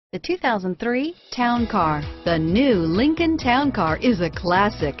The 2003 Town Car. The new Lincoln Town Car is a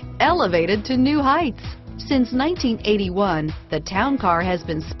classic, elevated to new heights. Since 1981, the Town Car has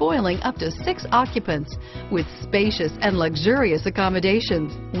been spoiling up to 6 occupants with spacious and luxurious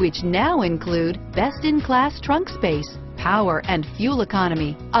accommodations, which now include best-in-class trunk space, power and fuel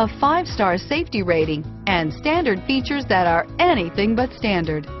economy, a 5-star safety rating, and standard features that are anything but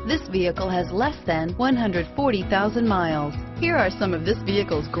standard. This vehicle has less than 140,000 miles. Here are some of this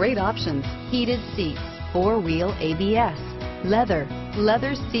vehicle's great options: heated seats, 4-wheel ABS,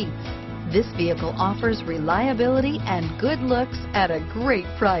 leather seats. This vehicle offers reliability and good looks at a great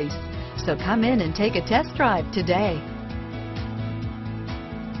price. So come in and take a test drive today.